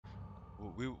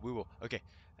We will. Okay,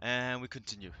 and we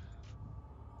continue.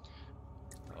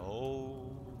 Oh.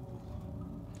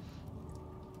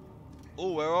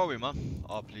 Oh, where are we, man?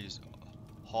 Oh, please.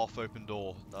 Half open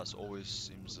door. That's always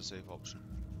seems the safe option.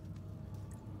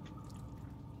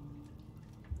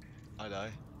 I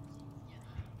die.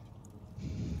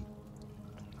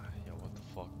 Yeah, what the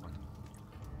fuck, man?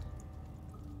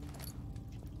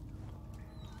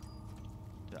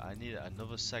 Dude, I need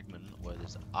another segment where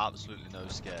there's absolutely no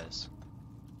scares.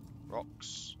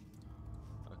 Rocks.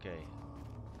 Okay.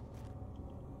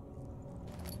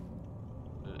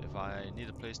 If I need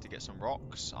a place to get some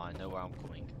rocks, I know where I'm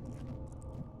coming.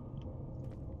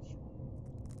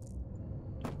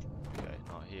 Okay,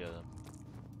 not here then.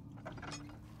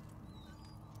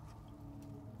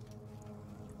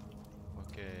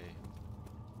 Okay.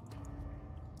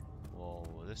 Whoa,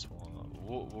 this one.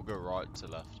 We'll go right to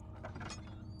left.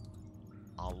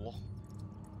 Allah.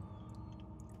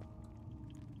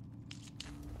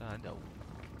 No.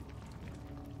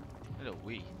 No,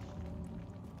 we.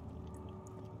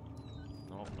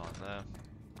 Nope, not there.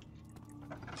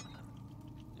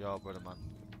 Yo, brother man.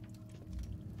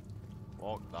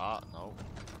 Walk that, no.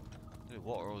 Dude,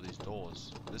 what are all these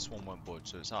doors? This one won't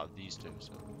budge, so it's out of these two,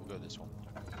 so we'll go this one.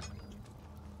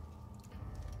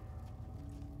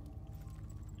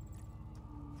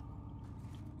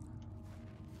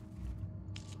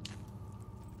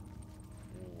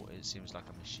 Oh, it seems like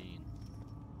a machine.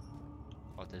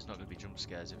 Oh, there's not going to be jump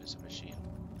scares if it's a machine.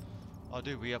 Oh,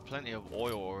 dude, we have plenty of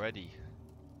oil already.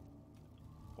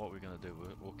 What are we going to do?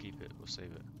 We'll keep it. We'll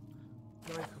save it.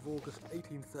 9th of August,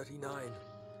 1839.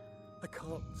 I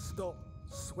can't stop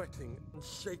sweating and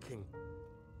shaking.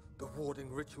 The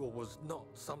warding ritual was not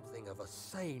something of a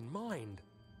sane mind.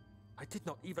 I did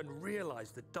not even realize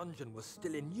the dungeon was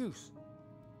still in use.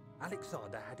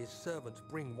 Alexander had his servants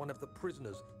bring one of the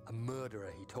prisoners, a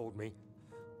murderer, he told me.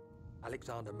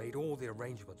 Alexander made all the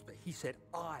arrangements, but he said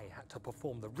I had to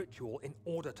perform the ritual in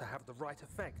order to have the right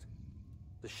effect.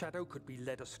 The shadow could be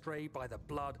led astray by the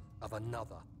blood of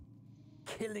another.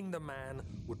 Killing the man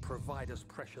would provide us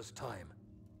precious time.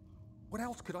 What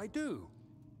else could I do?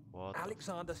 What?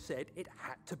 Alexander said it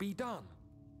had to be done.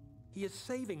 He is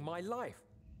saving my life.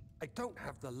 I don't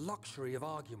have the luxury of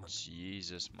argument.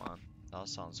 Jesus, man. That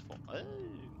sounds fun. Hey.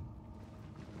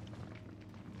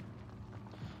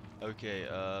 Okay,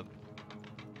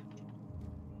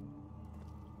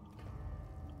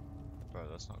 bro,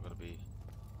 that's not gonna be...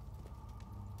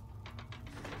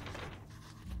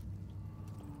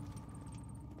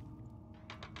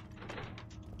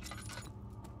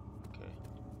 Okay.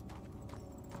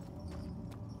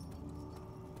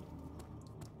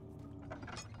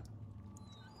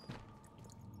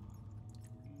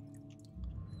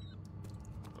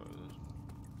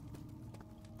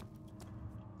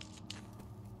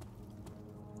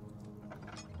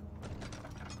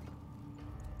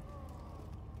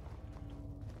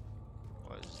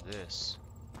 What is this?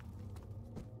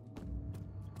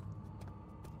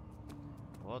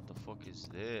 What the fuck is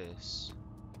this?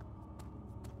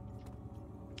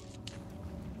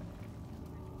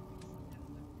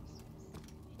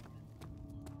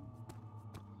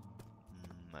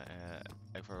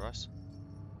 Egg for us?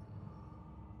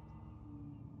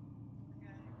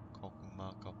 Koken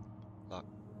markup. Black.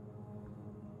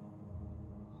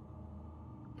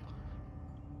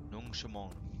 Nung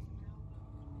Shamon.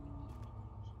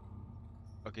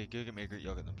 Okay, go get me a Greek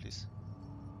yogurt then, please.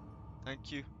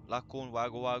 Thank you. Lakon,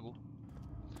 waggle, waggle.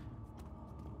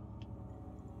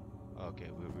 Okay,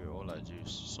 we're all out of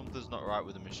juice. Something's not right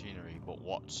with the machinery, but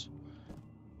what?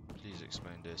 Please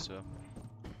explain this, sir.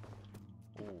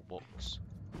 Oh, box.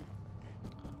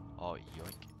 Oh,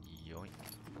 yoink, yoink.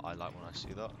 I like when I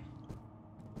see that.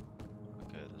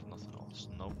 Okay, there's nothing else.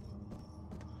 Nope.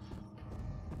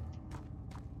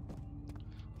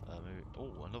 Maybe.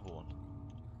 Oh, another one.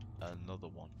 Another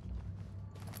one.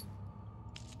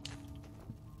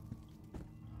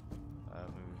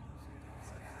 Maybe.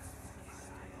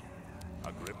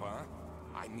 Agrippa,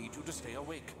 I need you to stay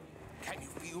awake. Can you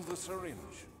feel the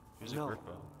syringe? Who's No.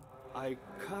 Agrippa? I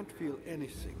can't feel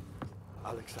anything.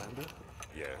 Alexander,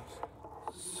 Yes.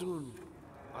 soon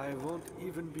I won't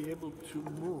even be able to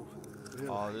move.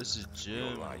 Will Oh, I? this is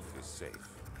Your Jim. life is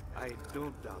safe. I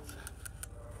don't doubt that.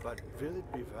 But will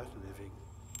it be worth living?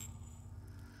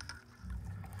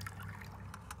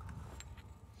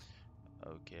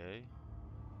 Okay.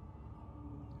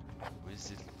 Will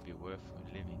it be worth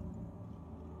living?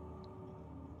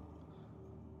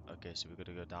 Okay, so we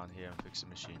gotta go down here and fix the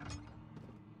machine.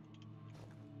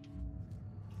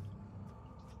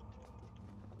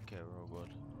 Okay, we're all good.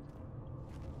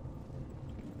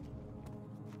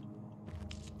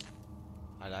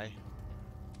 Aye.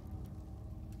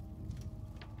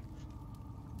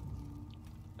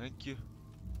 Thank you.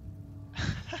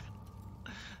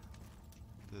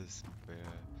 This bear,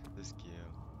 this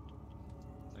girl.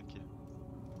 Thank you.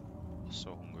 I'm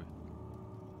so hungry.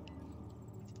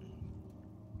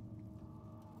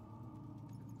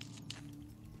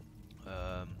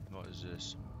 What is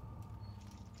this?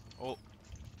 Oh.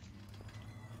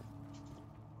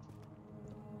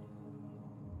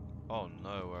 Oh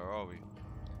no, where are we?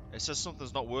 It says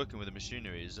something's not working with the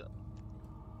machinery, is it?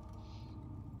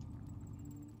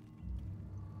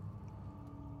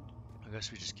 I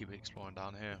guess we just keep exploring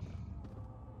down here.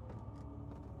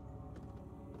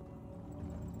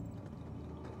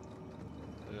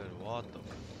 Dude, what the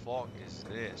fuck is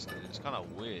this, dude? It's kind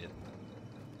of weird.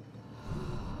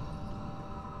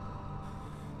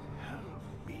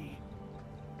 Help me.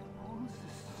 Who's the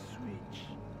switch?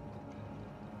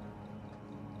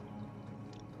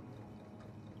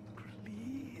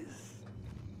 Please.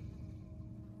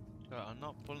 I'm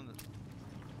not pulling the...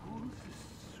 Who's the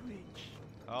switch?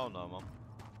 Oh no, mom.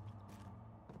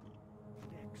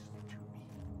 Next to me.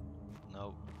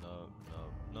 No, no, no,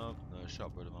 no, no,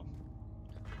 shot, brother, mom.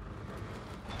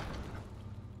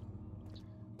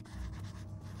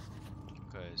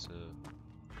 Okay, so...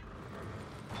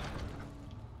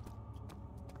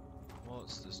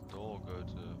 What's this door go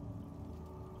to?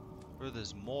 Bro,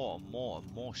 there's more and more and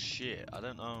more shit. I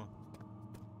don't know.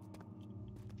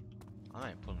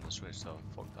 I ain't pulling the switch though.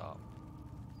 Fuck that.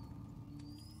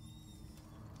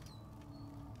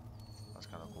 That's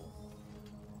kind of cool.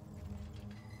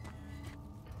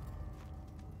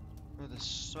 Bro, there's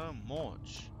so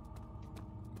much.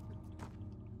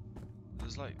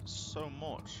 There's like so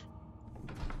much.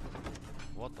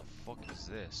 What the fuck is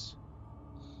this?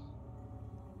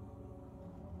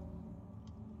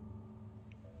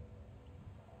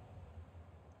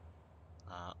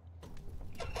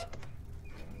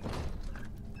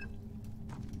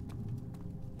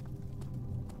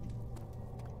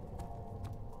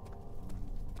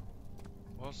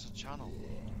 What's the channel?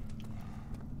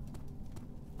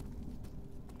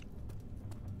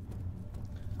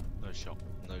 No shot,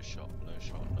 no shot, no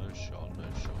shot, no shot, no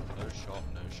shot, no shot,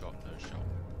 no shot, no shot.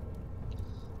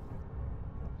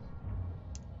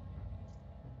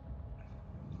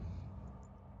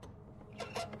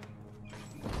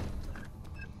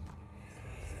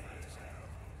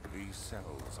 These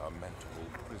cells are meant to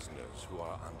hold prisoners who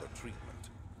are under treatment.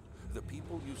 The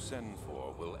people you send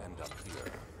for will end up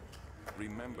here.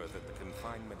 Remember that the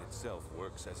confinement itself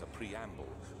works as a preamble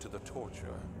to the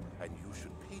torture, and you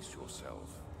should pace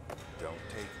yourself. Don't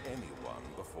take anyone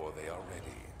before they are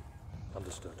ready.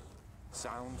 Understood.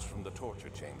 Sounds from the torture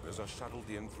chambers are shuttled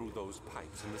in through those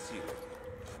pipes in the ceiling.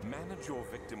 Manage your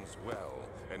victims well,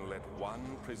 and let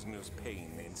one prisoner's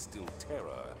pain instill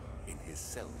terror in his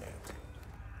cellmate.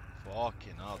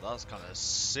 Fucking hell, that's kind of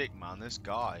sick, man. This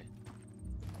guy.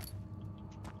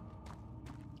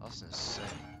 That's insane.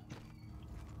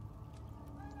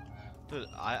 Dude,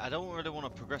 I don't really want to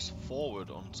progress forward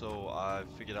until I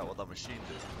figured out what that machine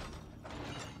did.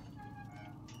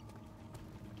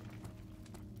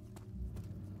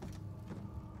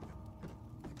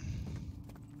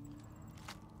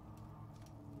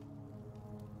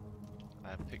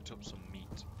 I picked up some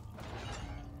meat.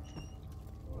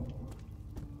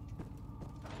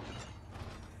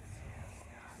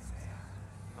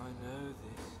 I know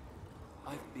this.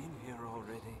 I've been here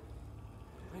already.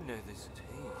 I know this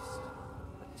taste.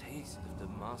 A taste of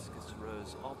Damascus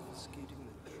rose obfuscating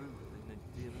the truth in a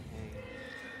dim haze.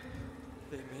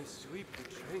 They may sweep the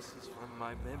traces from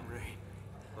my memory,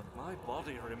 but my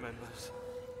body remembers.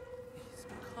 These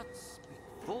cuts speak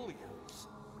volumes,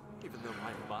 even though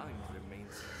my mind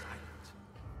remains silent.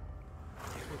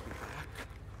 They will be back.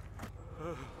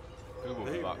 Who will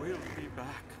They be back? will be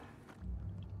back.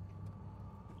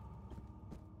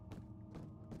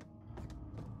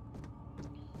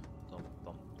 Dum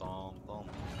dum dum dum.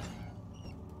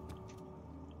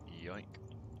 Yoink.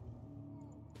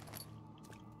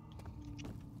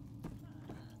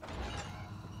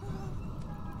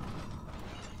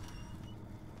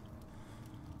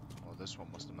 Oh, this one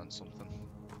must have meant something.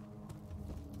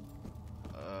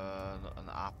 An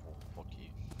apple. Fuck you.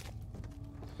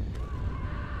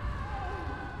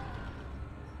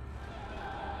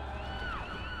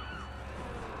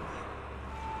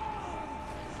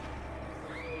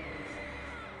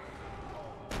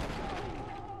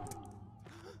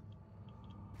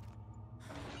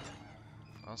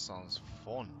 That sounds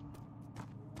fun.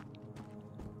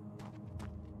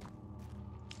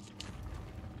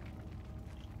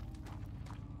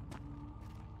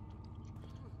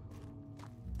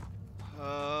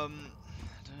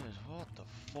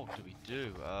 fuck do we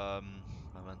do?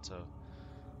 Memento.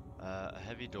 A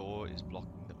heavy door is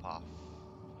blocking the path.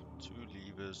 2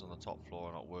 levers on the top floor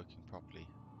are not working properly.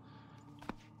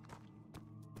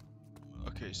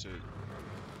 Okay, so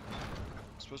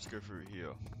it's supposed to go through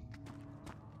here.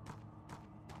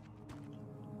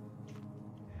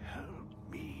 Help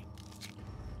me.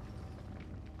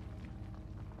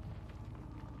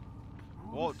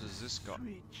 What does this guy?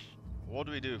 Switch, What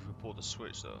do we do if we pull the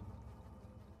switch though?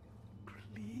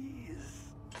 please.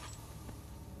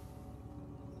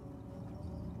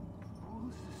 Pull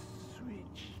the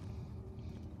switch.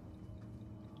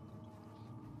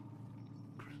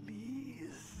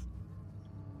 Please.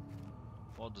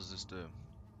 What does this do?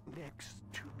 Next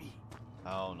to me.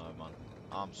 Hell no, man.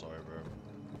 I'm sorry, bro.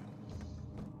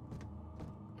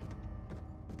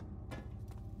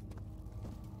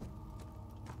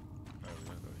 Right,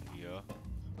 we're gonna go here.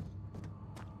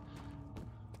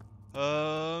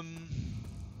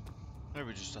 Maybe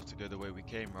we just have to go the way we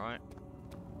came, right?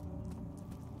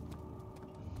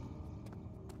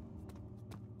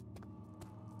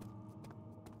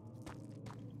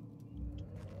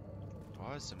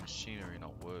 Why does the machinery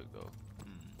not work though?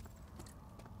 And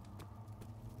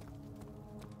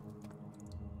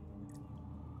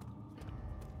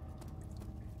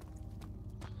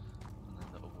then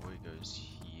the other way goes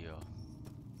here.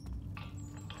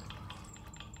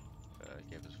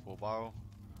 Gave us 4 barrel.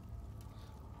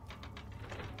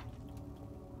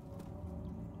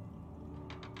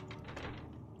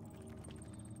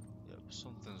 Yep,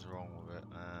 something's wrong with it.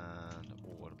 And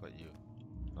oh, what about you?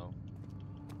 No.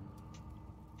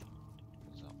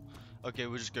 What's that? Okay,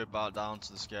 we'll just go back down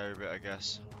to the scary bit, I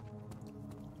guess.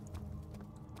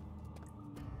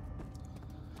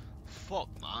 Fuck,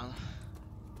 man.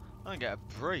 I don't get a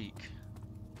break.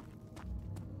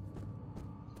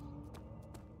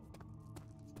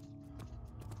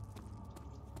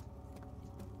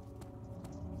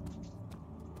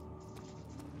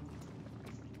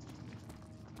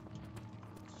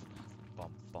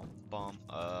 Bum, bum, bum.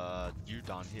 You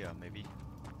down here, maybe?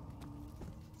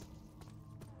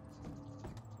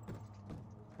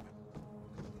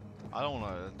 I don't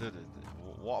know, dude.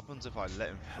 What happens if I let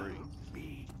him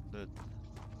free? Dude,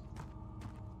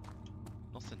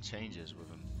 nothing changes with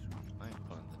him. I ain't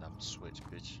pulling the damn switch,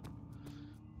 bitch.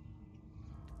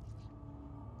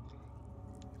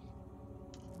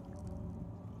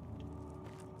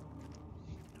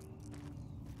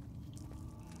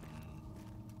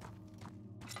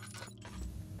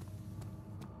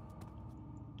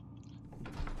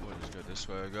 We'll just go this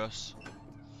way, I guess.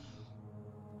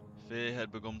 Fear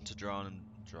had begun to drown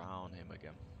him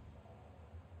again.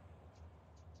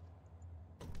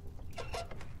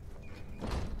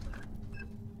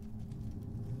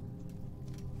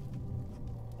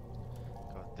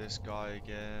 Got this guy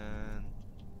again.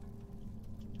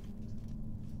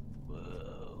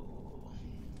 Whoa.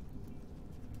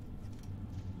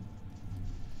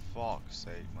 Fuck's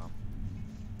sake, man.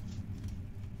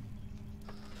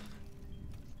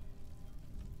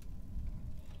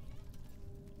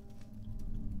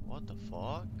 What the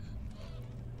fuck?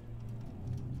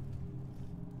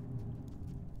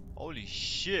 Holy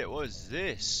shit, what is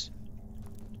this?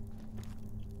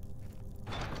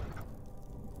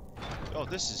 Oh,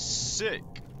 this is sick.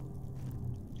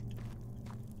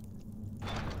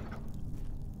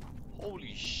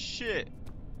 Holy shit.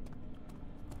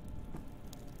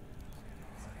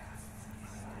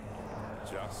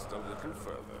 Just a little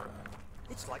further.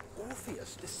 It's like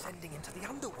Orpheus descending into the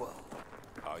underworld.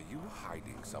 Are you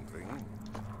hiding something?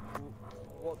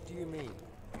 What do you mean?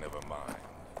 Never mind.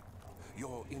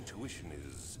 Your intuition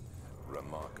is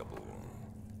remarkable.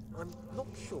 I'm not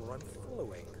sure I'm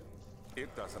following.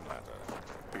 It doesn't matter.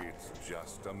 It's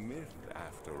just a myth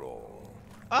after all.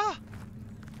 Ah!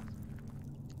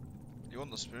 You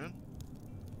want the spoon?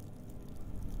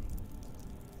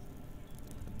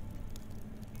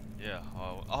 Yeah.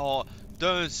 Oh,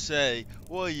 don't say.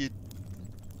 What are you?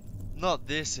 Not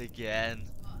this again.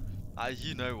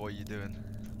 You know what you're doing.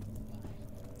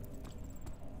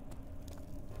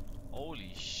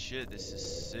 Holy shit, this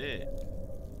is sick.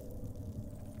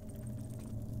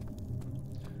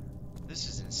 This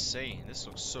is insane. This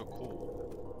looks so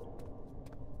cool.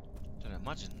 Dude,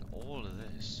 imagine all of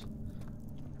this.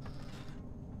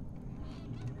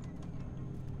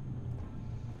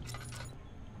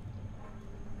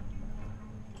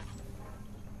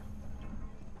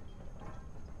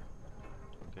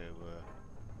 Okay, we're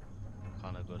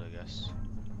kind of good, I guess.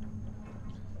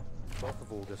 12th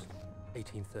of August,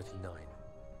 1839.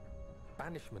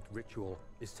 Banishment ritual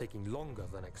is taking longer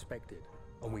than expected,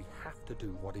 and we have to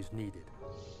do what is needed.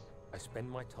 I spend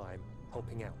my time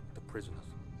helping out the prisoners.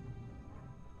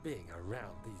 Being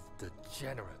around these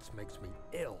degenerates makes me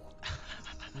ill.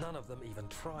 None of them even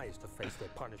tries to face their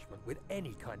punishment with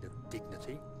any kind of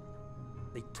dignity.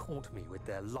 They taunt me with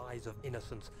their lies of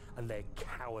innocence and their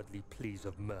cowardly pleas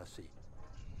of mercy.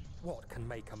 What can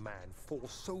make a man fall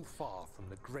so far from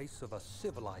the grace of a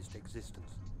civilized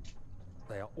existence?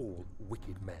 They are all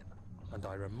wicked men, and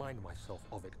I remind myself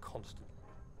of it constantly.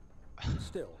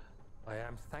 Still, I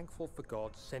am thankful for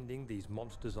God sending these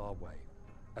monsters our way,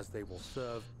 as they will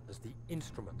serve as the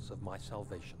instruments of my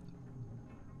salvation.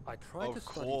 I try to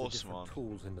study the different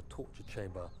tools in the torture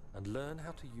chamber and learn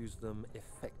how to use them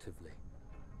effectively.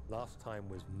 Last time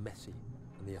was messy,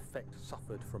 and the effect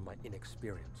suffered from my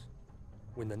inexperience.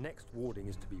 When the next warding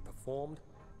is to be performed,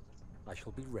 I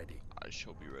shall be ready. I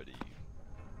shall be ready.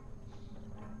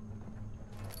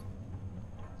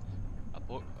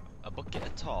 A bucket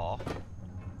of tar,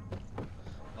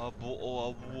 a bottle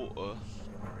of water.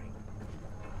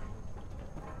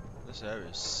 This area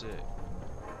is sick.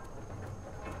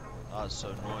 That's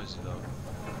so noisy though.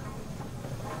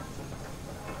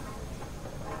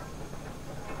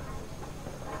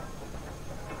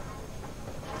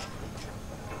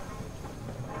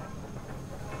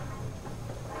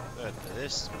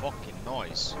 This fucking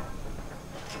noise.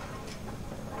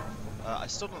 I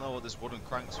still don't know what this wooden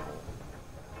crank's for.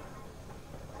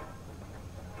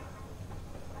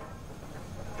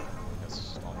 Guess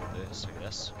it's on this, I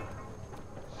guess.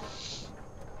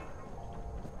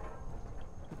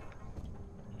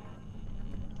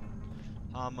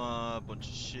 Hammer, bunch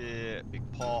of shit, big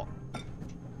pot.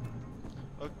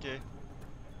 Okay.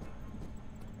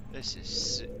 This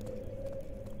is sick.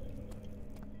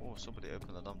 Oh, somebody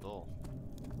opened the damn door.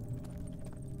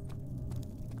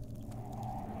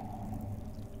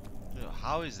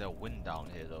 How is there wind down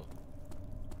here though?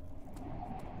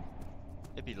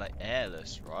 It'd be like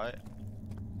airless, right?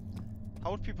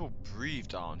 How would people breathe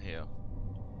down here?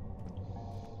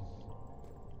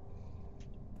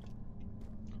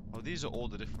 Oh, these are all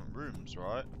the different rooms,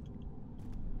 right?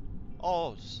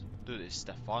 Oh, dude, it's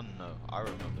Stefano. I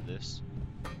remember this.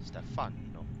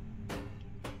 Stefano.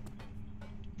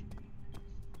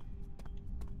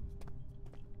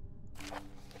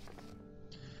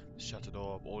 Shattered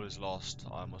orb, all is lost.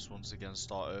 I must once again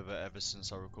start over. Ever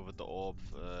since I recovered the orb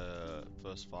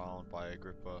first found by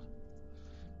Agrippa,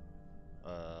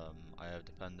 I have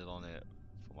depended on it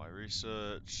for my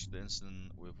research. The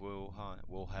incident with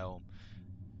Wilhelm.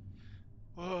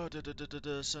 Oh,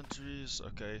 centuries.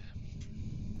 Okay.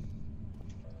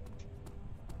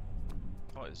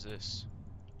 What is this?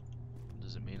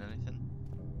 Does it mean anything?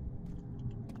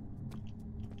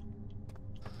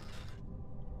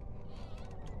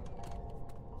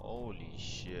 Holy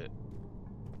shit.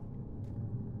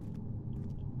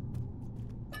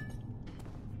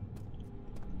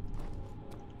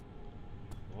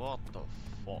 What the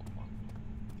fuck, man?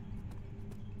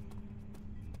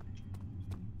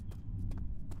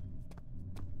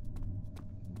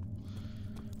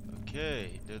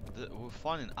 Okay, we're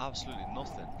finding absolutely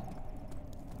nothing.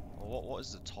 What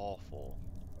is the tar for?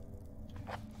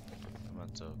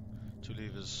 Memento. 2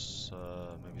 levers,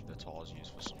 maybe the tar is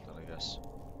used for something, I guess.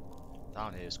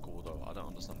 Down here is cool though, I don't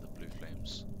understand the blue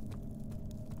flames.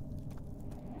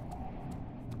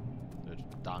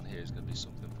 Dude, down here is gonna be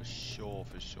something for sure,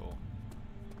 for sure.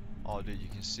 Oh dude, you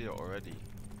can see it already.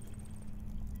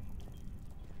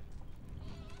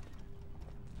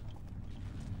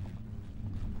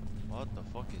 What the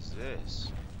fuck is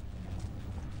this?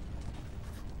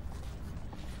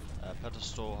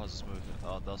 Pedestal has a smooth.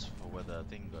 Oh, that's for where the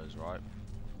thing goes, right?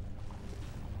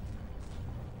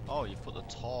 Oh, you put the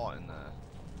tar in there.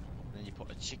 And then you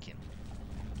put a chicken.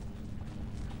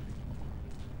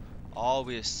 Oh,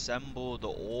 we assemble the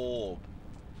orb.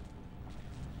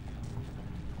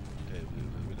 Okay,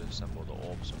 we will assemble the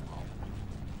orb somehow.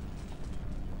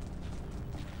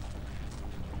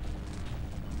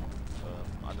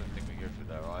 I don't think we go through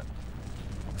there, right?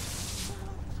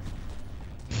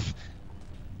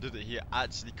 Did he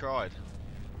actually cried?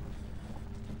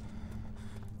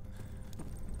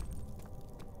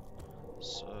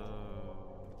 So...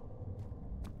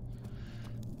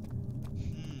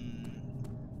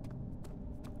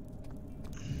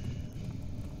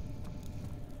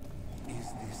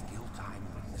 Is this guilt I'm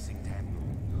witnessing, Daniel?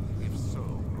 If so,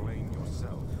 blame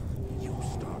yourself. You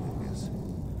started this.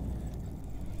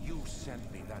 You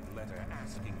sent me that letter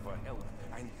asking for help,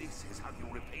 and this is how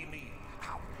you repay me?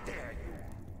 How dare you?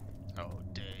 How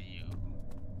dare you?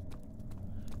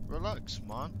 Relax,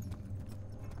 man.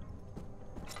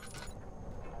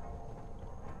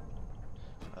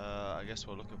 I guess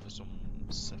we're looking for some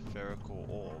spherical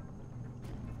orb.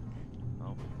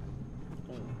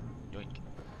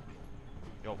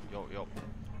 Yo, yo, yo.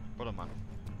 Brother man.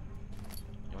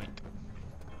 Yoink.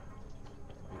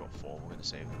 We got 4, we're gonna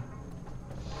save them.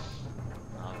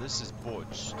 Now this is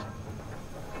budged.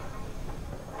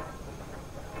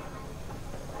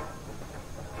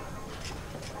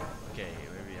 Okay,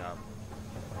 where we have.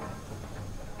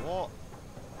 What?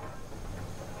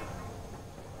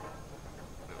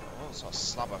 What's a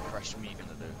slab of fresh meat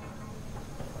gonna do?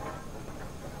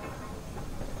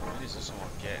 We need to someone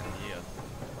get in here.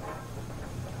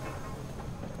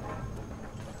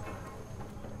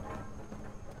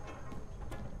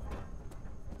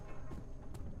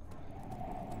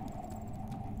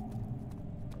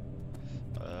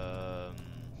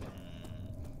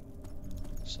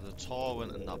 So the tar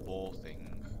went in that ball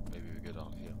thing. Maybe we go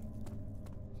down here.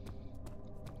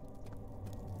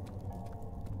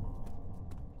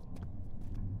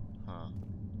 Huh.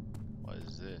 What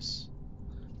is this?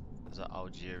 Is that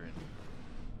Algerian?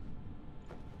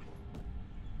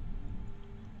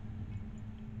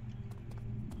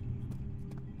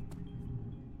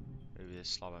 Maybe this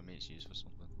slab of meat's used for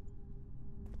something.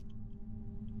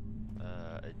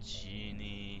 A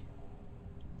genie.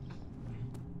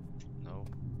 No.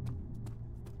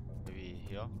 Maybe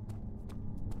here.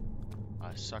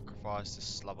 I sacrificed a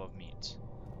slab of meat.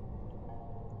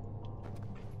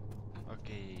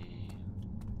 Okay.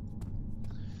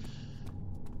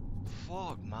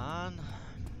 Fuck, man.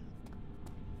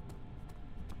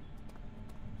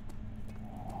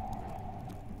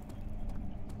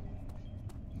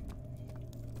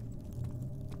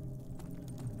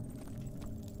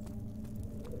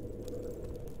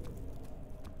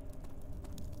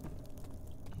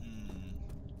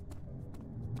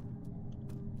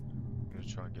 I'm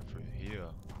gonna try and get through here.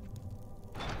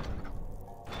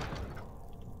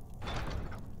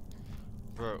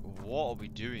 Bro, what are we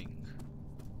doing?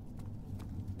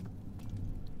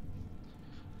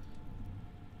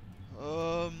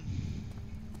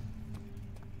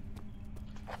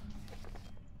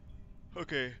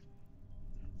 Okay.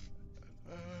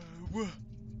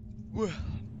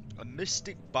 A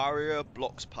mystic barrier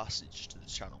blocks passage to the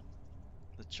channel.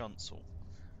 The chancel.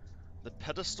 The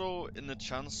pedestal in the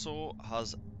chancel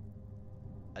has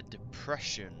a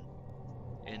depression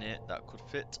in it that could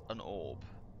fit an orb.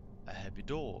 A heavy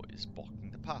door is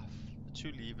blocking the path.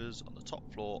 The 2 levers on the top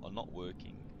floor are not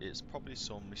working. It's probably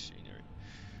some machinery.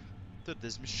 Dude,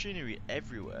 there's machinery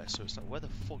everywhere, so it's like, where the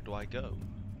fuck do I go?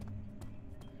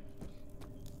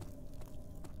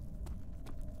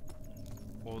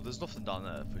 Well, there's nothing down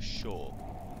there for sure.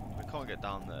 We can't get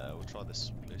down there. We'll try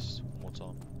this place one more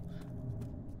time.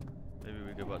 Maybe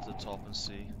we go back to the top and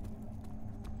see.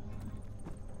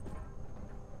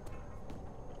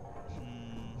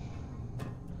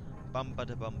 Bum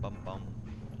bada bum bum bum.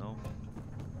 No.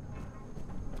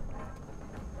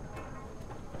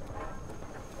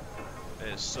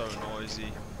 It's so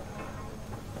noisy.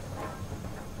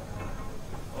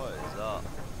 What is that?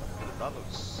 That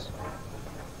looks.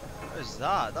 What is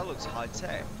that? That looks high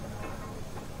tech.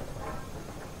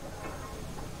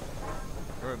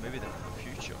 Bro, maybe they're from the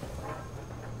future.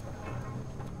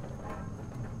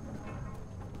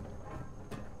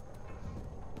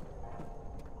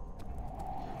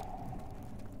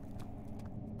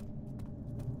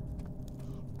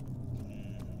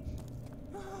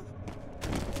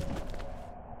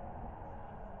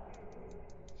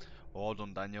 Well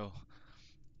done, Daniel.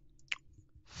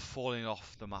 Falling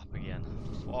off the map again.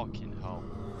 Fucking hell.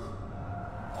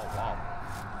 Oh wow.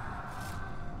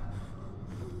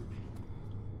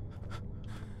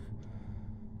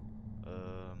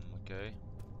 Okay.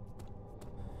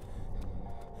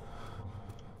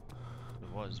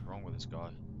 What is wrong with this guy?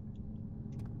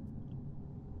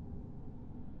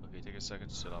 Okay, take a second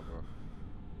to sit up, bro.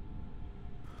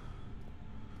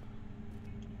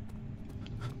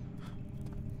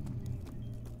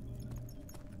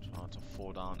 Try not to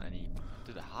fall down any.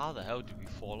 Dude, how the hell did we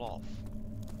fall off?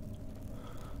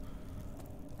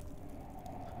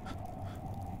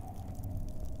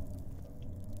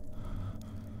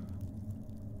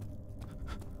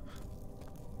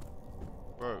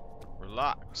 Bro,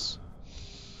 relax.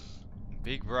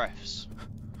 Big breaths.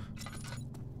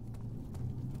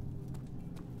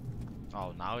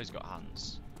 Oh, now he's got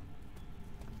hands.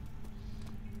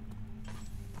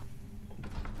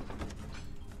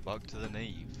 Bug to the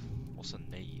nave. What's a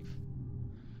nave?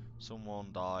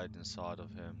 Someone died inside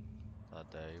of him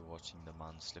that day. Watching the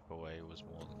man slip away was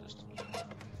more than just a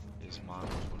joke. His mind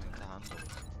was willing to handle.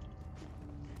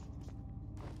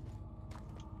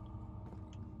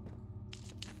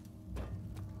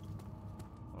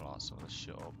 I'll light some of this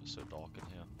shit up. It's so dark in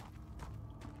here.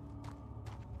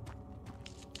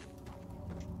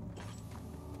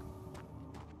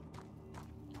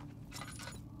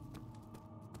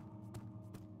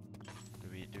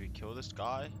 kill this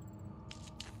guy?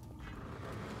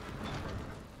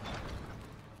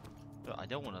 Look, I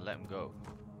don't want to let him go.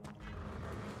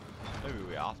 Maybe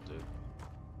we have to.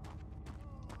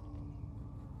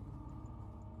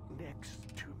 Next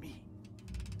to me.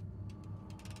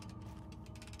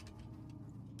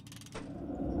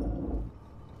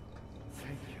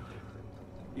 Thank you.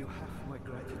 You have my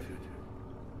gratitude.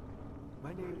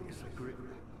 My name is Agrippa.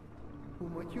 Who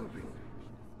might you be?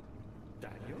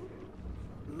 Daniel?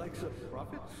 Like the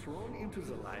prophet thrown into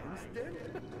the lion's den?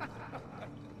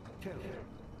 Tell me,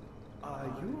 are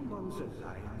you among the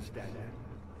lions, Daniel?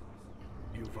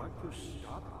 You want to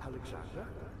stop Alexander?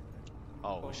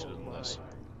 Oh, we should have done this.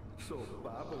 So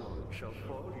Babylon shall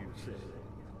fall, you say?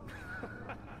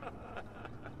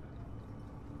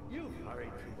 You worry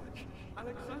too much.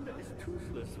 Alexander is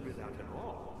toothless without an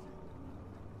all.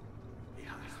 He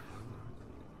has one.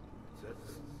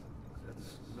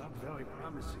 That's not very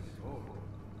promising at all.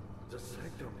 The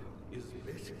sanctum is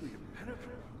basically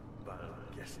impenetrable,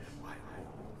 but guess why not?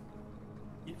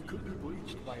 It could be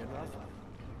breached by another,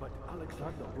 but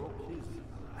Alexander broke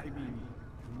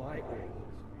my oath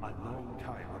a long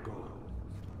time ago.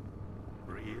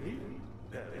 Really?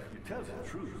 Well, if you tell the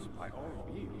truth, by all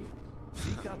means,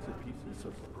 seek out the pieces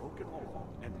of the broken oath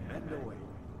and mend away.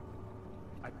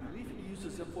 I believe he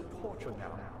uses them for torture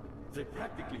now. They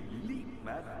practically leak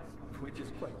matter, which is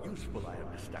quite useful, I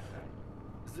understand.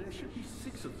 There should be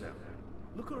 6 of them.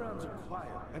 Look around the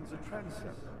choir and the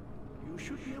transept. You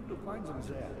should be able to find them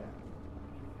there.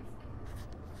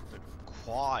 The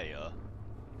choir?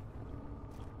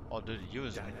 Oh, dude, you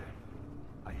was. Daniel,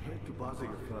 I hate to bother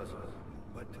you further,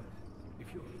 but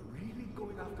if you're really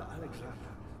going after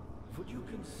Alexander, would you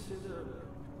consider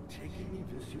taking me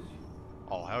with you?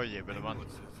 Oh, hell yeah, but man. It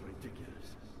sounds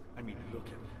ridiculous. I mean, look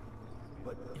at me.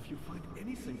 But if you find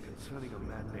anything concerning a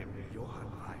man named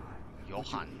Johann Rein,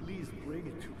 Johann? please bring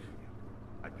it to me.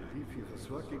 I believe he was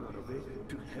working on a way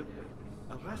to help me.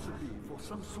 A recipe for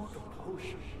some sort of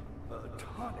potion, a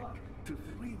tonic to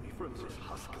free me from this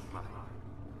husk of mine.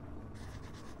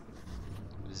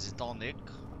 Zitonic?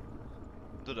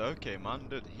 Dude, okay, man.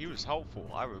 Dude, he was helpful.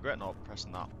 I regret not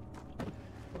pressing that.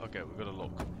 Okay, we gotta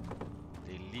look.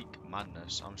 The leak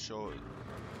madness. I'm sure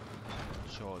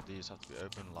these have to be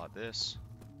open like this.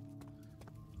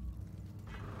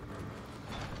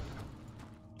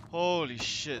 Holy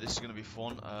shit, this is gonna be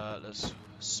fun. Let's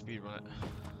speedrun it.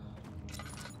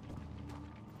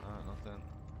 Nothing.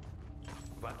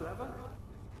 What lever?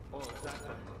 Oh, that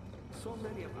one. So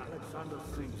many of Alexander's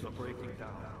things are breaking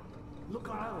down. Look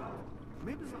around.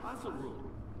 Maybe the other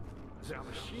room. There are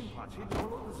machine parts hidden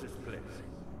all over this place.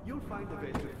 You'll find a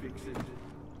way to fix it.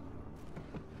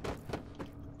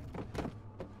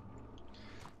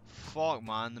 Fuck,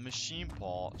 man, the machine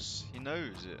parts. He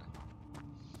knows it.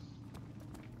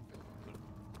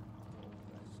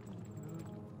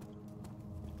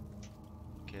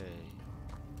 Okay.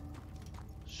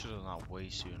 Should have done that way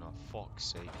sooner. Fuck's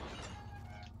sake.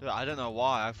 Dude, I don't know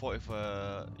why. I thought if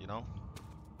you know.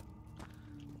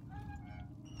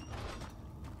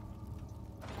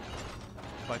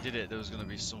 If I did it, there was gonna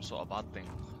be some sort of bad thing.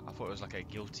 I thought it was like a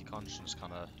guilty conscience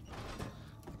kind of.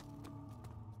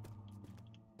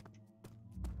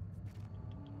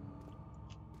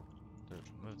 Dude,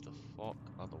 move the fuck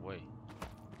out of the way.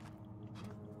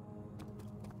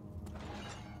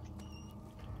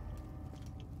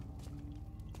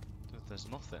 Dude, there's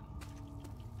nothing.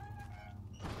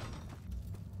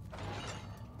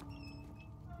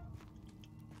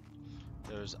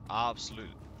 There's absolute.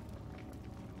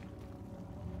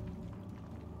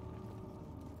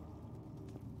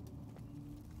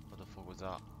 What the fuck was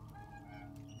that?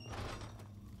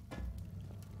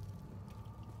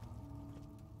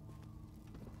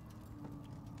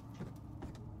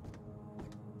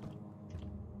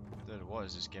 Dude, what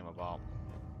is this game about?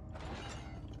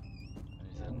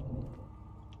 Anything?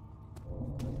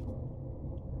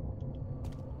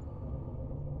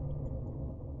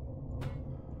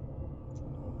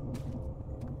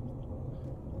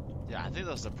 Yeah, I think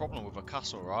that's the problem with a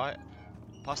castle, right?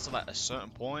 Past to like a certain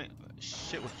point,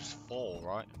 shit would just fall,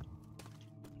 right?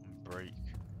 And break.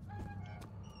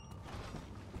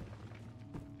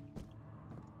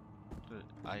 Dude,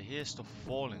 I hear stuff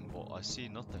falling, but I see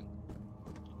nothing.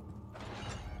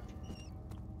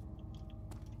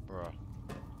 Bruh.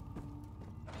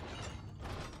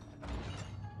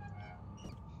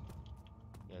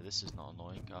 Yeah, this is not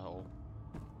annoying at all.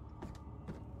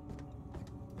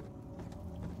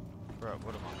 Bro,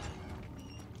 what am I?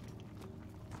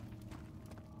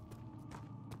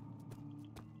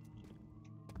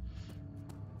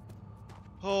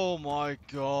 Oh my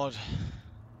god.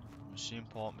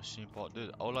 Machine part.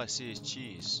 Dude, all I see is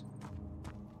cheese.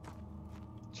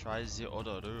 Try the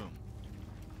other room.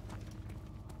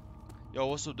 Yo,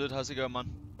 what's up, dude? How's it going, man?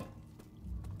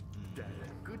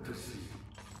 Good to see you.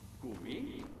 Who,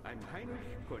 me? I'm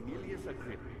Heinrich Cornelius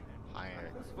Agrippa. I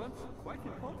was once quite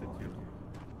important, you know.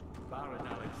 Baron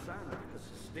Alexander has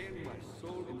sustained my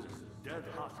soul in this dead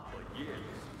husk for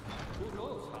years. Who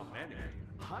knows how many?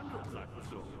 Hundreds, I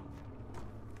presume.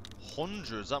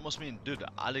 Hundreds? That must mean, dude,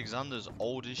 Alexander's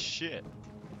old as shit.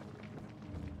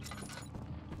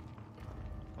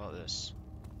 What about this?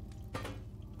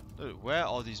 Dude, where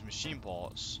are these machine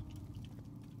parts?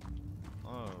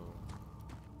 Oh.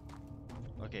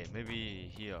 Okay, maybe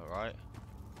here, right?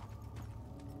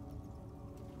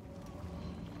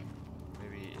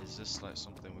 Maybe, is this like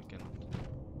something we can...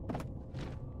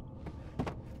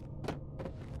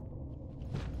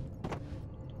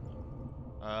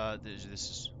 this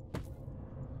is...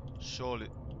 Surely...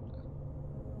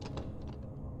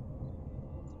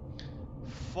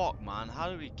 Fuck, man,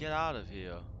 how do we get out of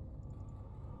here?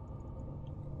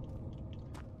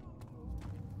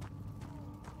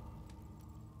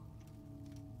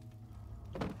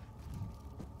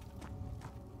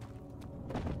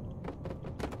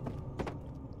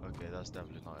 Okay, that's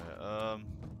definitely not it.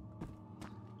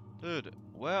 Dude,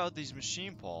 where are these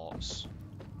machine parts?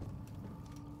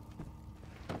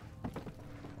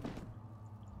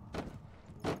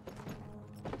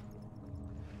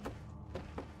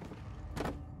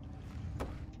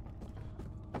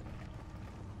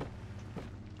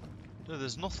 Dude,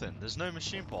 there's nothing. There's no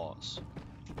machine parts.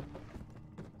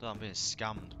 Dude, I'm being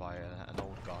scammed by an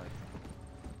old guy.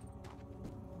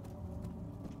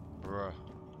 Bruh.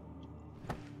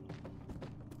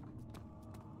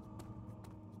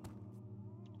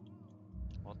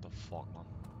 What the fuck, man?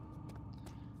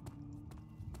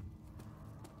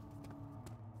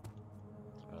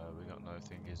 We got no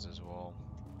thingies as well.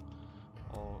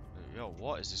 Oh, yo,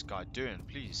 what is this guy doing?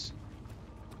 Please.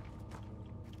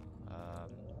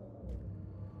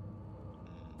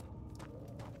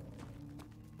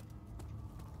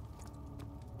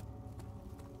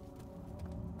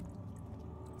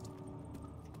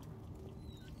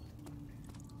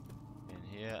 In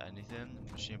here, anything?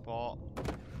 Machine part?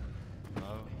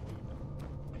 No.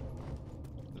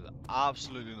 There's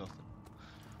absolutely nothing.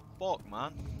 Fuck,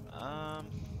 man.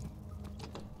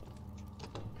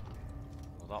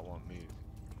 Well, that won't move.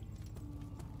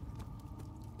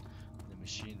 The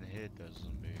machine here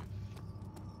doesn't move.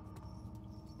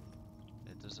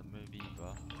 It doesn't move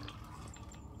either.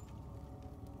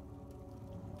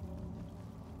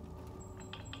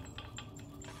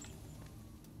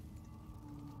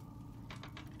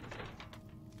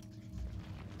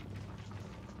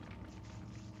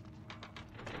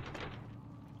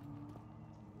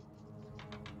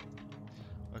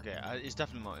 Okay, it's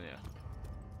definitely not in here.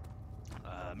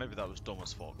 Maybe that was dumb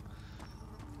as fuck.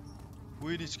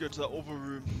 We need to go to that other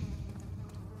room.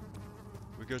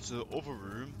 We go to the other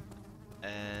room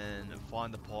and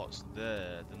find the parts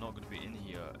there. They're not going to be in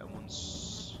here. And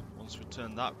once we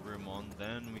turn that room on,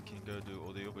 then we can go do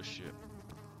all the other shit.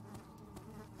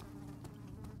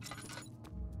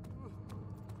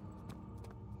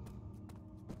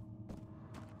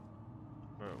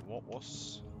 Bro,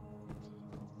 what's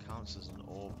counts as an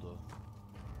orb though?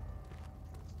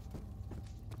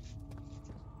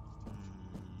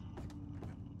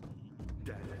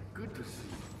 Dad, good to see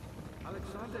you.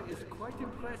 Alexander is quite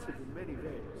impressive in many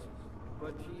ways,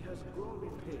 but he has grown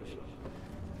impatient.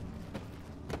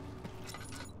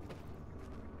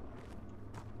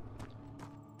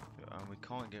 And we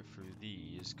can't get through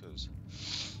these because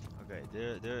okay,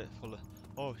 they're full of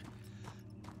oh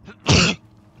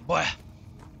boy.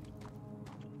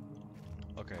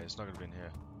 Okay, it's not gonna be in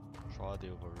here. Try the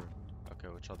other room. Okay,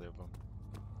 we'll try the other room.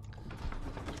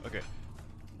 Okay,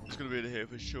 it's gonna be in here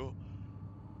for sure.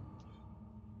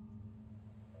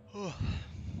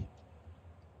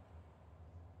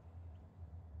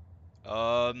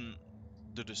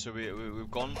 So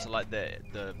we've gone to like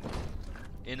the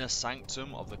inner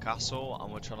sanctum of the castle,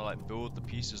 and we're trying to like build the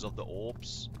pieces of the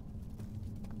orbs,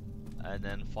 and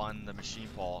then find the machine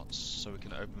parts so we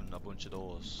can open a bunch of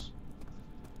doors.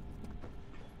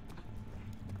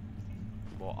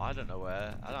 But I don't know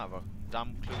where. I don't have a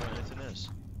damn clue where anything is.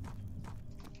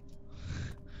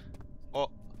 Oh,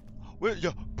 wait,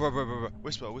 yo, bro,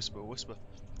 whisper.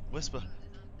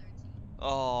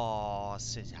 Oh,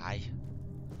 says hi.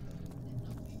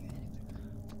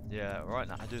 Yeah, right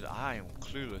now, dude, I am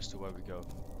clueless to where we go.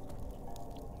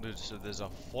 Dude, so there's a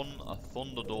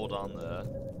thunder door down there.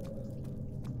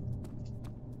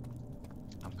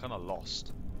 I'm kind of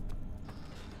lost.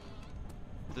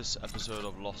 this episode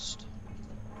of Lost.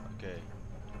 Okay.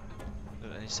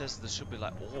 Look, and he says there should be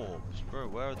like orbs. Bro,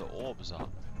 where are the orbs at?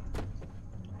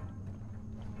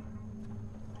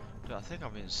 Dude, I think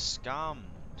I'm being scammed.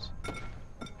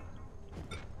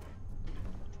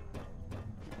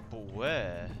 But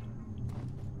where?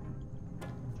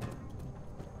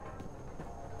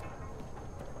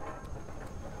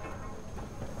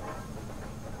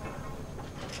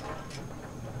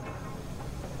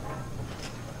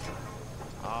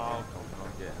 How come I'm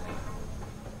not getting it?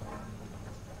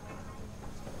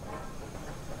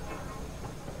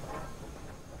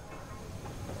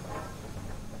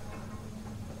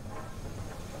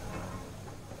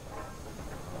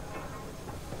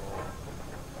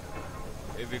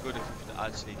 It'd be good if we could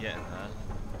actually get in there.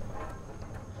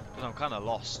 Because I'm kind of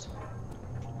lost.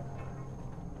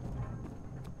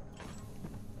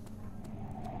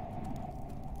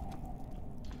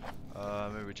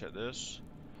 Maybe check this.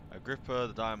 Agrippa,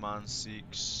 the Dire Man,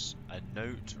 seeks a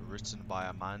note written by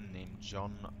a man named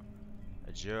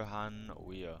Johann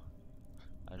Weir.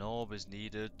 An orb is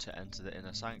needed to enter the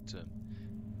inner sanctum.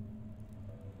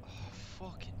 Oh,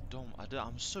 fucking dumb.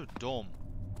 I'm so dumb.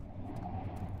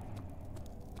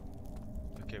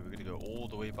 Okay, we're gonna go all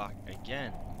the way back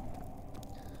again.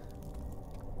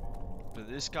 But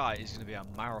this guy is gonna be a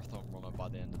marathon runner by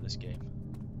the end of this game.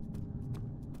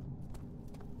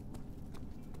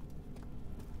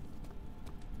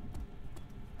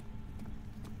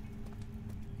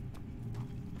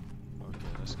 Okay,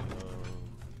 let's go.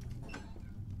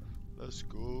 Let's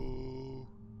go.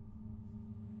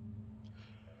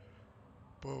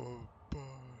 Boom, boom,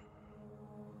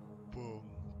 boom,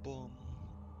 boom.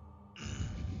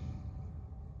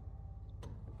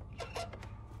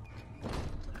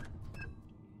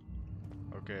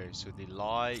 Okay, so they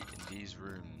lie in these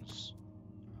rooms.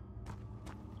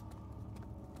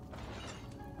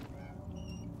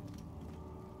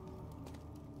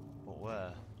 But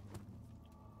where?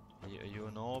 Are you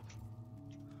an orb?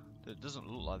 It doesn't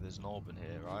look like there's an orb in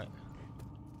here, right?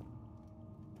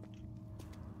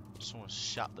 Someone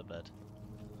shat the bed.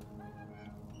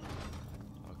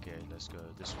 Okay, let's go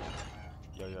this one.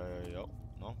 Yo, yo, yo, yo.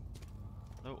 No?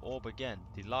 No orb again.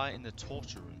 They lie in the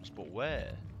torture rooms, but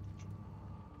where?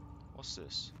 What's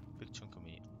this? Big chunk of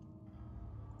meat.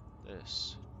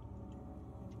 This.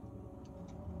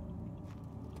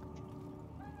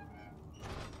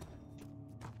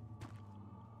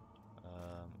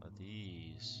 Are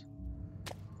these?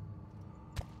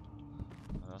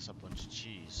 Oh, that's a bunch of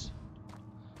cheese.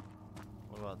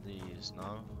 What about these?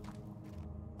 No?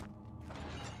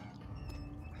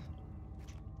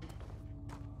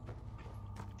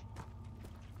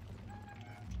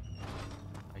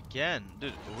 Again,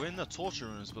 dude, we're in the torture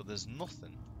rooms, but there's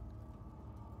nothing.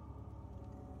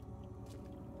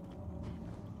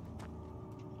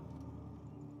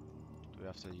 Do we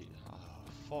have to? Oh,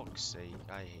 fuck's sake!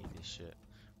 I hate this shit.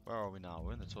 Where are we now?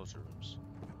 We're in the torture rooms.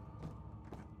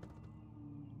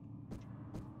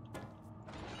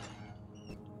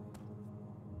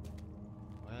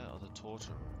 Where are the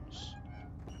torture rooms?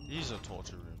 These are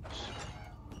torture rooms.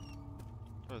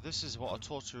 Bro, this is what a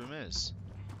torture room is.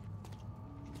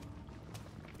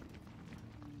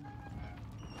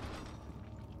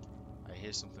 I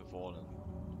hear something falling.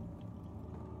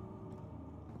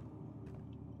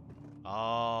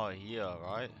 Oh, here,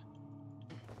 right?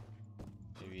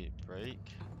 Maybe it break?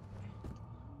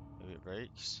 Maybe it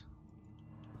breaks?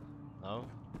 No?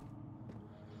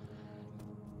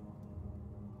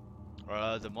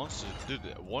 The monster, dude,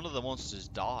 one of the monsters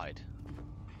died.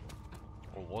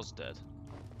 Or was dead.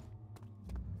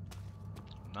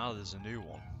 Now there's a new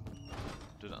one.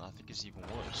 Dude, I think it's even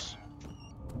worse.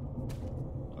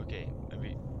 Okay,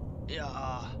 maybe.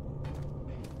 Yeah.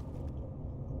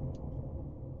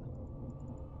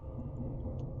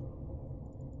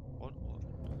 What?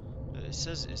 It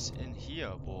says it's in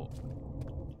here, but.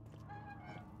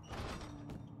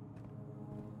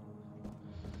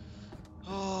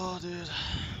 Oh, dude.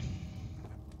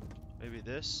 Maybe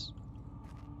this.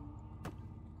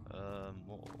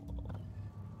 What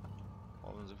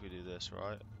happens if we do this,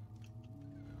 right?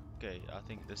 Okay, I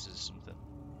think this is something.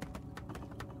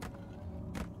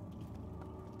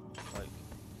 Like,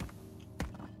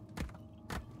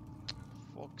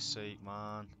 fuck's sake,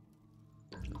 man.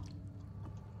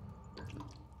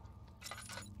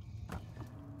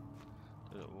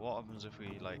 Dude, what happens if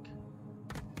we, like...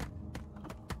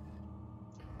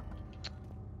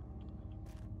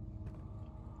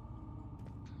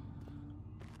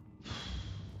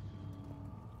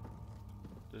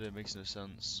 Dude, it makes no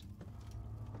sense.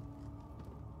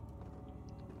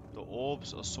 The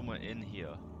orbs are somewhere in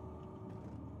here.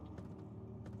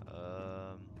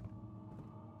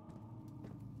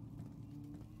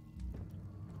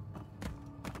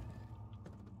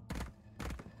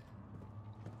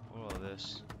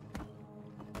 this.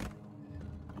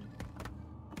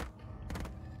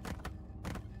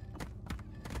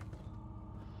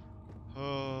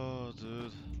 Oh,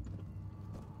 dude.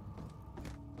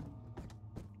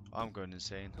 I'm going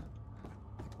insane.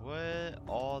 Where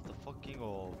are the fucking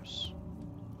orbs?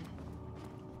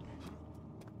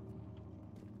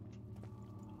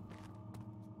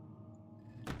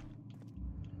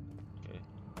 Okay.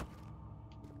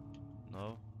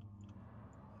 No.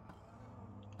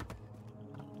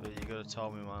 But you gotta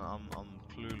tell me, man. I'm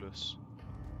clueless.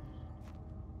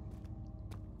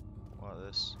 Like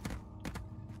this.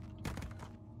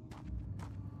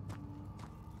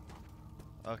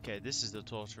 Okay, this is the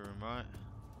torture room, right?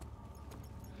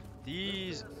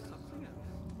 These.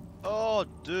 Oh,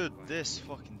 dude, this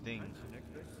fucking thing.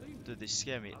 Dude, they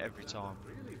scare me every time.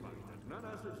 None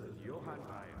other than Johann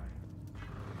Bayer.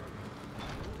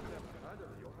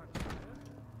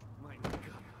 My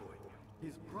God, boy.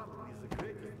 He's probably the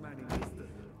greatest man in history.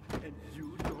 And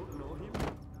you don't know him?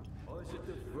 Or is it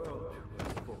the world who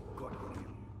has forgotten him?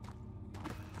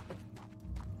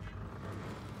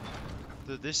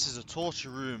 Dude, this is a torture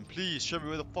room. Please, show me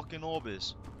where the fucking orb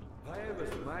is. I was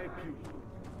my pupil.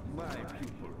 My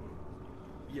pupil.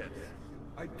 Yes,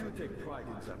 I do take pride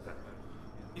in that fact.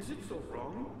 Is it so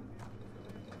wrong?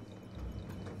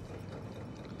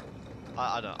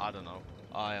 I don't know.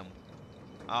 I am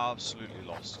absolutely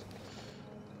lost.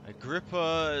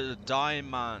 Agrippa, a dying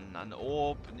man, an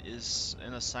orb is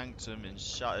in a sanctum in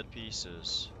shattered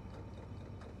pieces.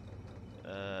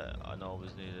 An orb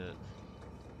is needed.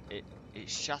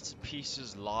 Its shattered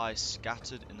pieces lie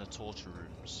scattered in the torture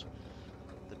rooms.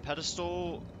 The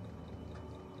pedestal.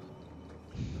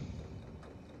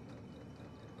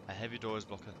 A heavy door is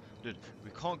blocked. Dude,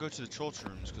 we can't go to the torture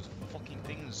rooms because fucking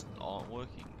things aren't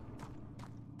working.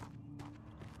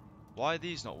 Why are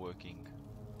these not working?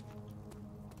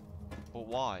 But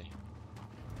why?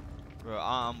 Bro,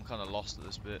 I'm kind of lost at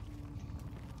this bit.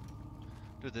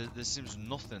 Dude, there seems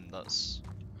nothing that's...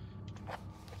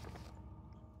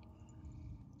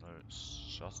 No, it's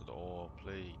shattered or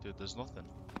play. Dude, there's nothing.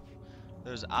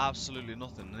 There's absolutely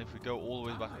nothing. And if we go all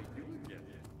the way back...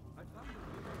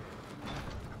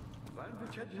 Land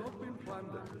which had not been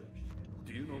plundered.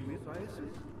 Do you know Mithridates?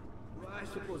 I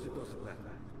suppose it doesn't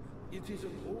matter. It is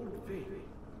an old faith,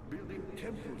 building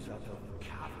temples out of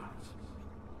caverns.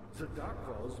 The dark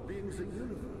walls being the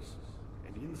universe,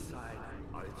 and inside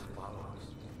are its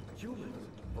followers. Humans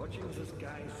watching the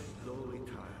sky slowly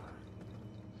turn.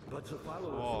 But the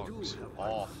followers do have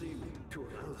one thing to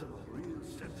allow them a real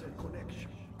sense of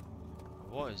connection.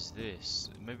 What is this?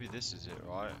 Maybe this is it,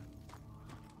 right?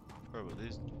 Bro, but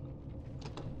these...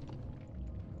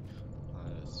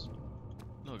 it's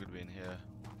not gonna be in here.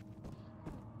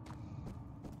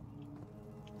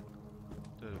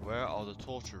 Dude, where are the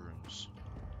torture rooms?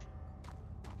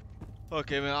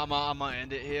 Okay, man, I might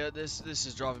end it here. This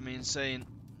is driving me insane.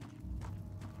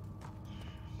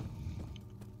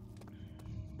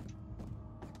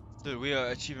 Dude, we are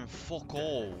achieving fuck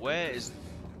all. Where is...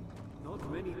 Not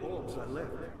many orbs are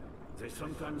left. They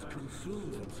sometimes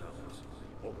consume themselves,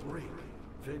 or break,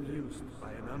 then used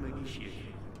by an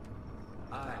uninitiated.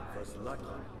 I was lucky.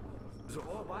 The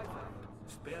orb I found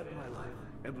spared my life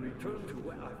and returned to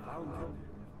where I found him.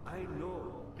 I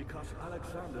know because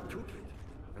Alexander took it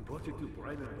and brought it to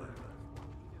Brandenburg.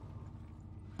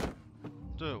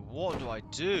 Dude, what do I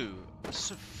do? It's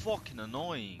so fucking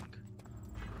annoying.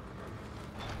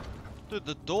 Dude,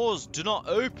 the doors do not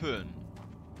open.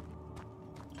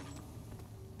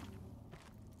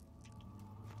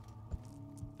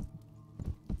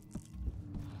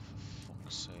 For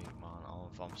fuck's sake, man.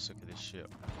 I'm sick of this shit.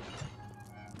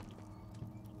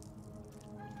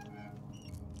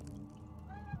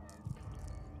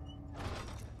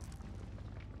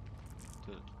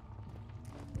 Dude.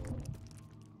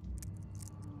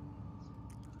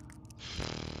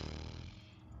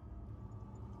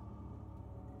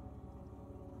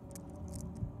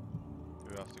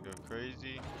 We have to go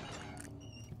crazy.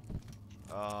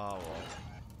 Ah, well.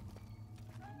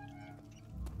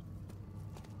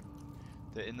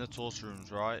 They're in the torture rooms,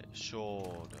 right?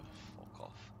 Sure. Fuck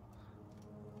off.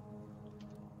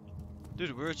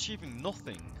 Dude, we're achieving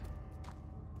nothing.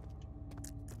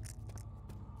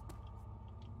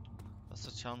 That's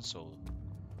a chancel.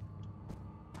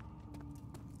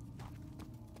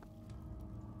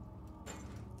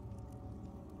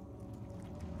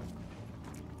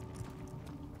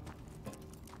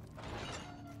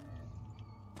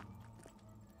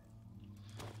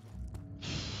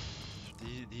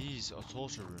 These are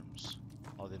torture rooms,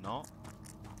 are they not?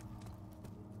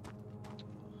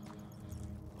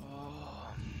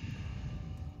 Oh.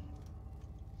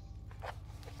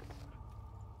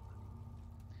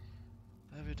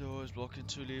 Stupid door is blocking.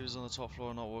 2 levers on the top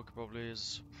floor not working properly.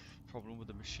 Is problem with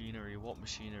the machinery. What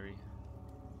machinery?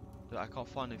 Dude, I can't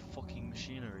find a fucking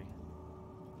machinery.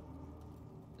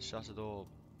 Shattered orb.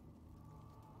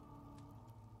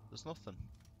 There's nothing.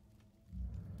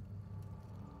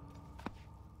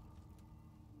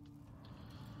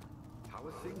 How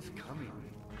are things coming?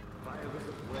 Fire was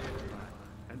a brave man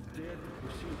and dared to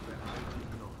proceed where I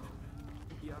did not.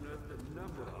 He unearthed a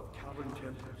number of cavern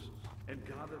temples and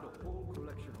gathered a whole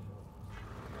collection of orbs.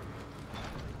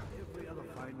 Every other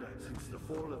finder since the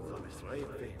fall of the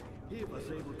Misraefe, he was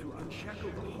able to unshackle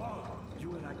the horror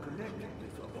you and I connected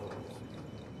with the orbs.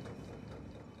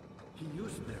 He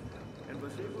used them and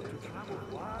was able to travel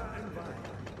far and wide.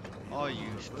 Are you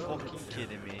fucking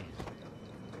kidding me?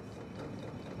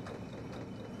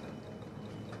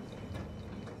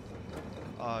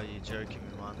 Are you joking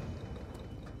me, man?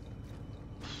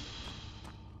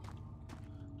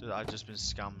 Dude, I've just been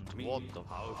scammed. What the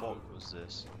fuck was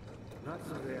this? Not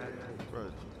the way I hoped.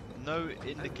 Bro, no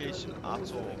indication at all.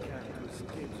 I can to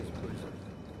escape this prison.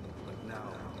 But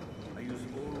now, I use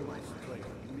all my strength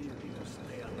merely to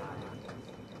stay alive.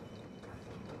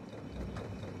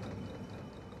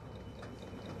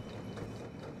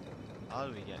 How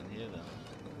do we get in here then?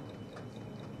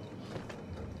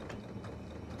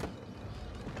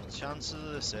 Chances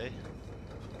of this, eh?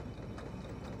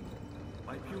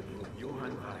 My pupil,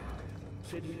 Johann Weyer,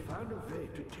 said he'd found a way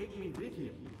to take me with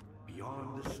him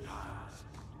beyond the stars.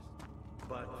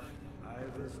 But I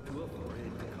was too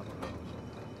afraid to come along.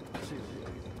 Seriously.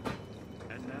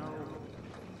 And now,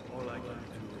 all I can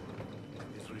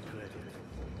do is regret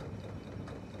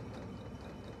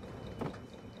it.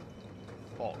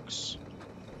 Box.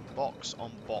 Box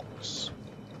on box.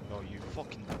 Oh, you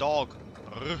fucking dog.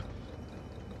 Urgh.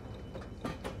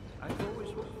 I've always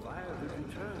hoped Weyer would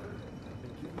return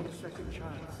and give me a second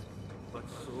chance. But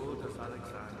so does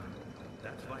Alexander.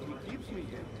 That's why he keeps me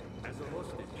here, as a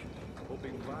hostage,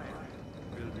 hoping Weyer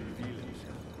will reveal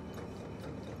himself.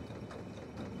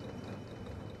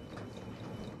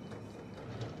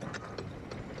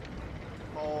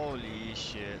 Holy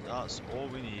shit, that's all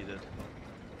we needed.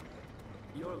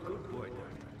 You're a good boy,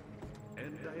 Daniel,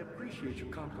 and I appreciate your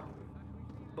company.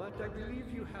 But I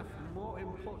believe you have more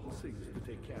important things to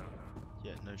take care of.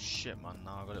 Yeah, no shit, man.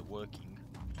 Now I got it working.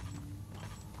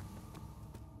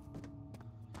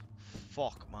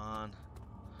 Fuck, man.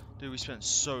 Dude, we spent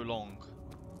so long.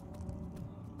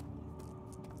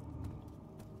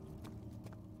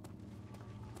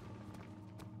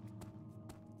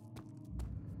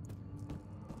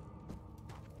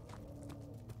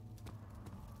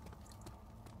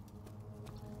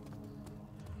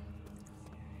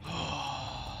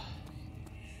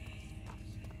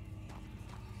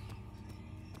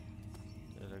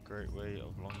 Great way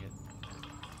of longing.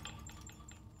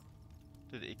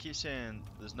 Dude, it keeps saying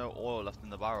there's no oil left in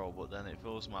the barrel, but then it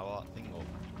fills my thing up.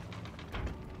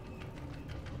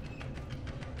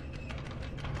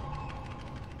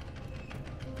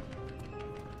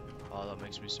 Oh, that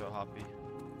makes me so happy.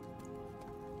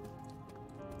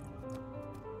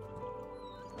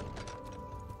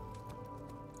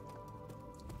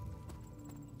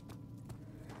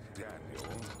 Daniel,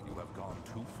 you have gone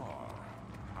too far.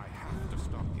 I have to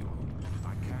stop you.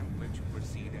 I can't let you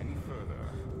proceed any further.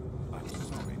 I'm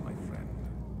sorry, my friend.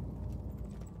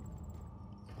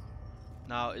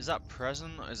 Now, is that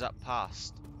present or is that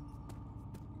past?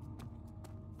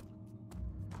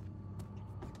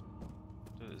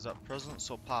 Dude, is that present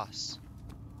or past?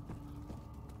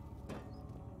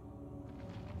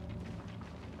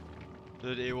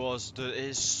 Dude, it was. Dude,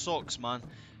 it sucks, man.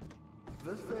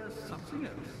 Was there something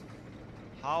else?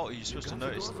 How are you supposed to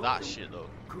notice that shit, though?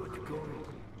 Good going.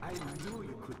 I knew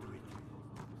you could do it.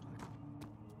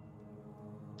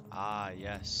 Ah,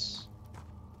 yes.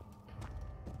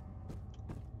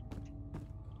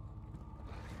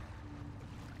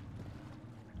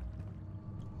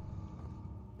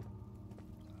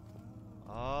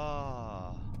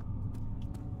 Ah.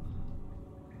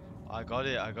 I got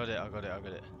it, I got it, I got it, I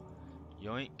got it.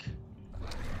 Yoink.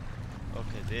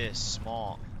 Okay, this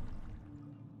smart.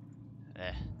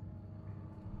 Eh.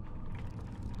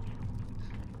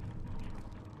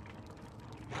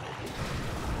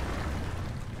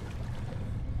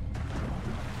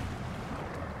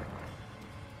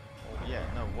 Oh yeah,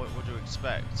 no, what do you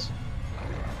expect?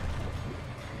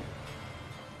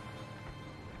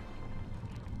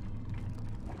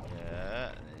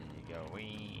 Yeah, there you go.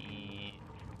 Wee.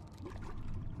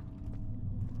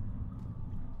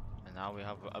 And now we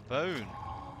have a bone.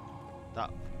 That,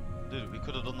 dude, we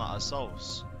could have done that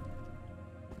ourselves.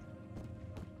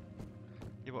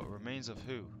 Yeah, but remains of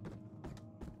who?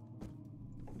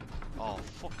 Oh,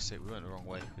 fuck's sake, we went the wrong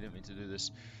way. We didn't mean to do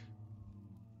this.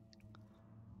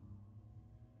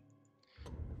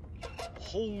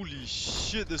 Holy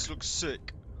shit, this looks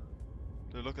sick.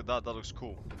 Dude, look at that, that looks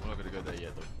cool. We're not gonna go there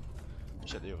yet though.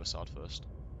 Check the other side first.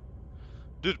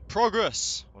 Dude,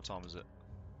 progress! What time is it?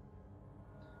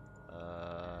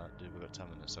 Dude, we got 10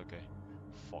 minutes, okay.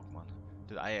 Fuck, man.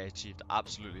 Dude, I achieved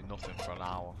absolutely nothing for an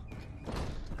hour.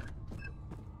 Okay.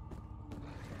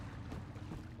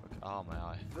 Oh, my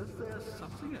eye. Was there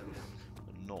something else?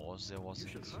 No, there You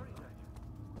wasn't. should hurry.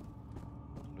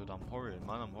 Dude, I'm hurrying,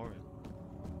 man, I'm hurrying.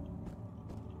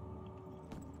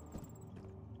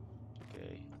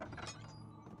 Okay.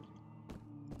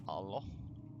 Hello?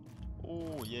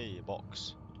 Oh, yeah,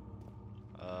 box.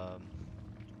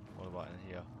 What about in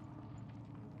here?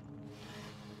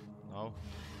 No?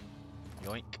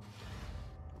 Yoink.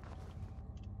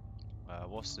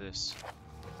 What's this?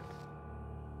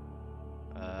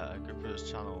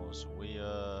 Agrippa's channels. We,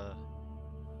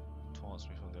 taunts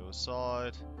me from the other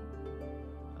side.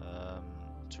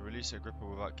 To release Agrippa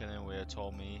without killing, Weir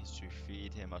told me to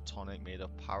feed him a tonic made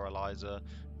of paralyzer,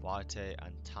 vitae,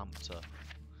 and tampter.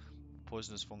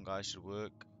 Poisonous fungi should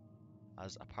work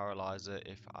as a paralyzer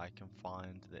if I can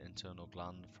find the internal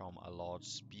gland from a large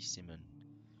specimen.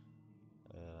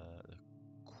 The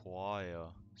choir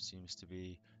seems to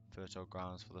be fertile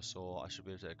grounds for the soul. I should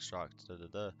be able to extract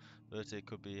Vitae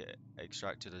could be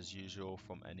extracted as usual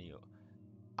from any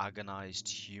agonized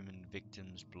human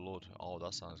victim's blood. Oh,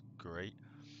 that sounds great.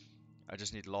 I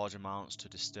just need large amounts to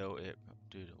distill it.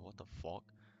 Dude, what the fuck?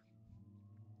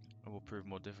 It will prove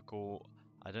more difficult.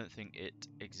 I don't think it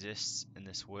exists in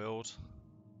this world.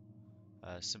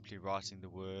 Simply writing the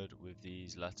word with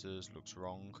these letters looks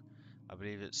wrong. I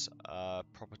believe it's a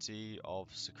property of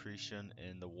secretion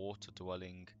in the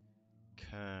water-dwelling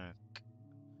Kirk.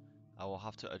 I will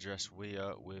have to address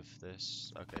Weir with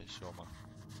this. Okay, sure, man.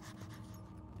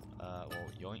 Well,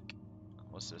 yoink.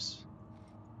 What's this?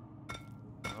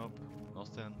 Nope,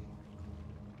 nothing.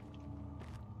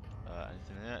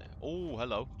 Anything in there? Oh,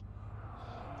 hello.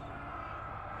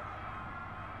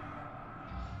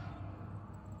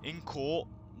 In court,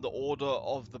 the Order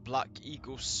of the Black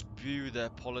Eagle spew their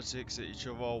politics at each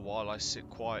other while I sit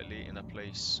quietly in a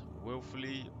place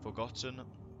willfully forgotten.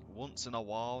 Once in a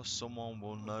while, someone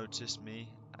will notice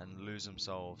me and lose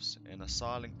themselves in a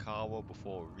silent cower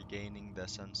before regaining their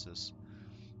senses.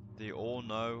 They all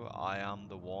know I am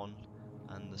the one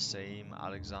and the same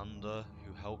Alexander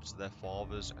who helped their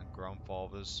fathers and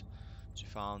grandfathers to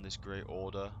found this great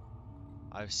order.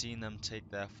 I've seen them take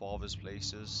their fathers'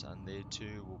 places, and they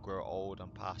too will grow old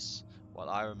and pass, while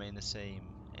I remain the same,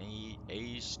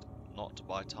 aged not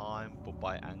by time, but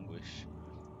by anguish.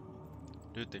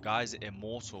 Dude, the guy's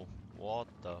immortal. What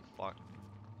the fuck?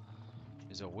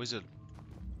 He's a wizard.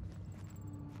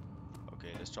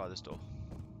 Okay, let's try this door.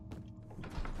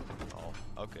 Oh,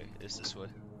 okay, it's this way.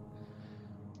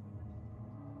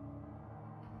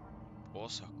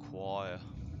 What's a choir?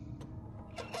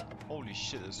 Holy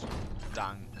shit, this is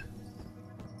dank.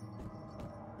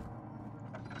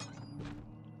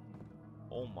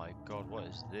 Oh my god, what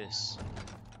is this?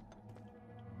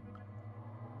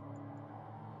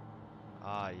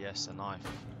 Ah, yes, a knife.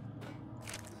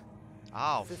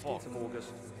 Ow, 15th fuck. of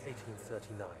August,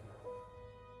 1839.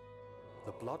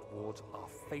 The blood wards are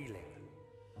failing.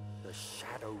 The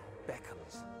shadow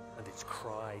beckons, and its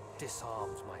cry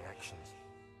disarms my actions.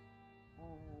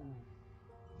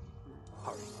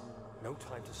 Hurry. No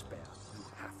time to spare. You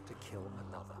have to kill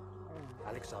another.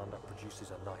 Alexander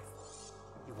produces a knife.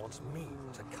 He wants me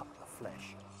to cut the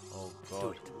flesh. Oh Do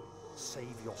god. it.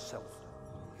 Save yourself.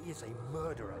 He is a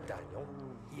murderer, Daniel.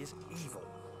 He is evil.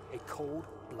 A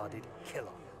cold-blooded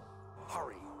killer.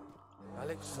 Hurry.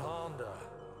 Alexander,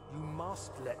 you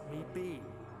must let me be.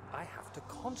 I have to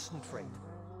concentrate.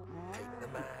 Take the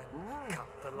man, cut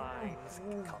the lines,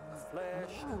 cut the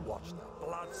flesh, watch the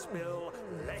blood spill,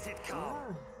 let it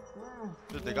come.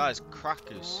 Dude, the guy's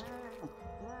crackers.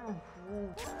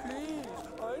 Please,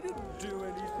 I didn't do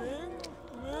anything.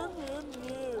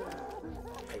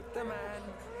 Paint the man,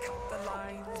 cut the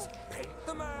lines. Paint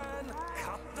the man,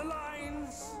 cut the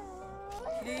lines.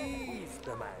 Please,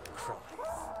 the man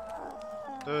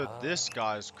cries. Dude, this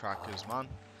guy's crackers, man.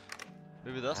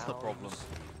 Maybe that's the problem.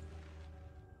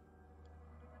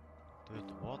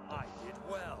 Dude, what the I did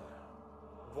well.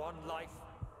 One life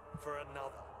for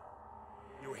another.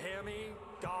 You hear me,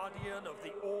 guardian of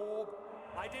the orb?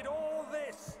 I did all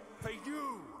this for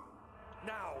you.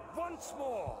 Now, once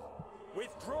more,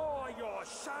 withdraw your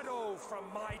shadow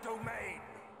from my domain.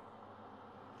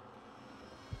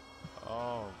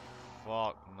 Oh,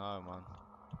 fuck no, man.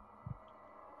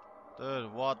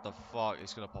 Dude, what the fuck?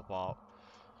 It's gonna pop out.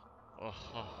 Ugh.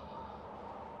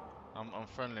 I'm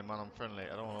friendly, man. I'm friendly.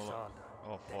 I don't wanna look. Alexander,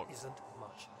 Oh there fuck. isn't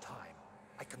much time.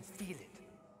 I can feel it.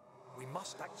 We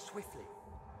must act swiftly.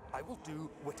 I will do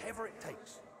whatever it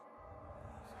takes.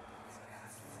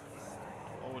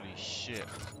 Holy shit.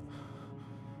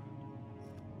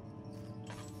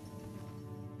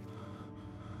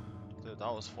 Dude,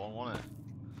 that was fun, wasn't it?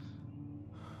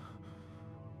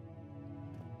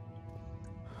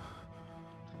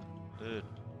 Dude,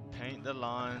 paint the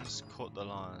lines, cut the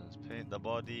lines. Paint the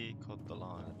body, cut the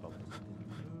lines. Blah, blah, blah.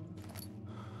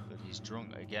 Dude, he's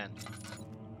drunk again.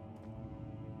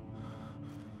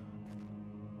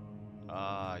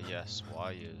 Ah, yes,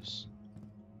 wires.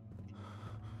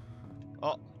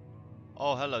 Oh,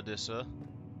 oh, hello, dear sir.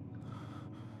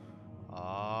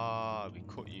 Ah, we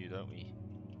cut you, don't we?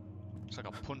 It's like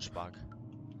a punch bag.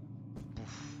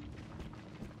 Oof.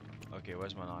 Okay,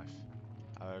 where's my knife?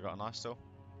 Have I got a knife still?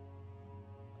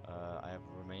 I have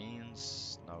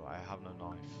remains. No, I have no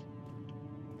knife.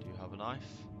 Do you have a knife?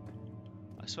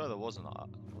 I swear there wasn't.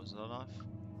 Was there a knife?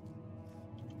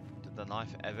 Did the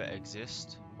knife ever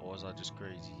exist, or was I just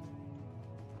crazy?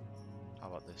 How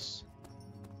about this?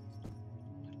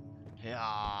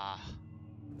 Yeah.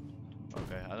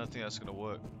 Okay, I don't think that's gonna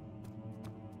work.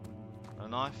 A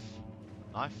knife?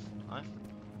 Knife? Knife?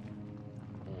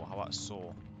 Oh, how about a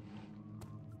saw?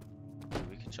 Maybe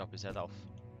we can chop his head off.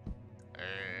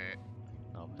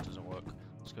 No, it doesn't work.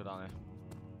 Let's go down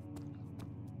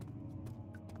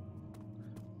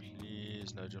here.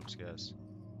 Please, no jump scares.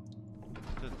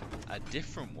 A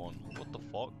different one? What the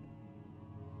fuck?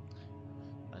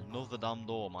 Another damn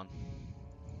door, man.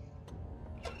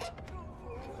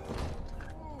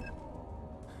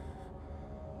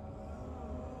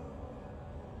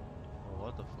 Oh,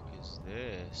 what the fuck is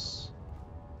this?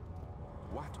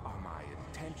 What are my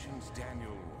intentions,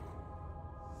 Daniel?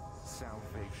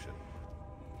 Salvation.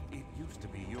 It used to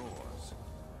be yours,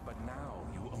 but now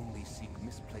you only seek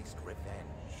misplaced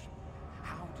revenge.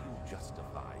 How do you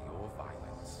justify your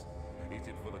violence? Is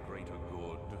it for the greater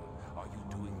good? Are you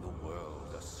doing the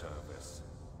world a service?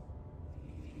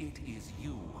 It is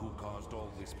you who caused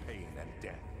all this pain and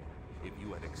death. If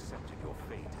you had accepted your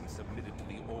fate and submitted to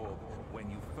the orb when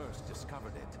you first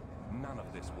discovered it, none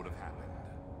of this would have happened.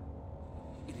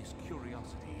 It is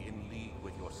curiosity in league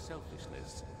with your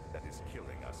selfishness that is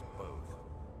killing us both.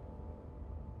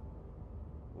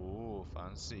 Oh,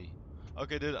 fancy.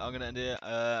 Okay, dude, I'm gonna end it.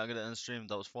 I'm gonna end the stream.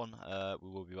 That was fun. We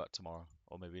will be back tomorrow,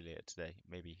 or maybe later today.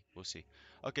 Maybe we'll see.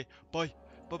 Okay, bye,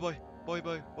 bye, bye, bye,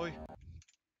 bye, bye,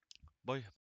 bye.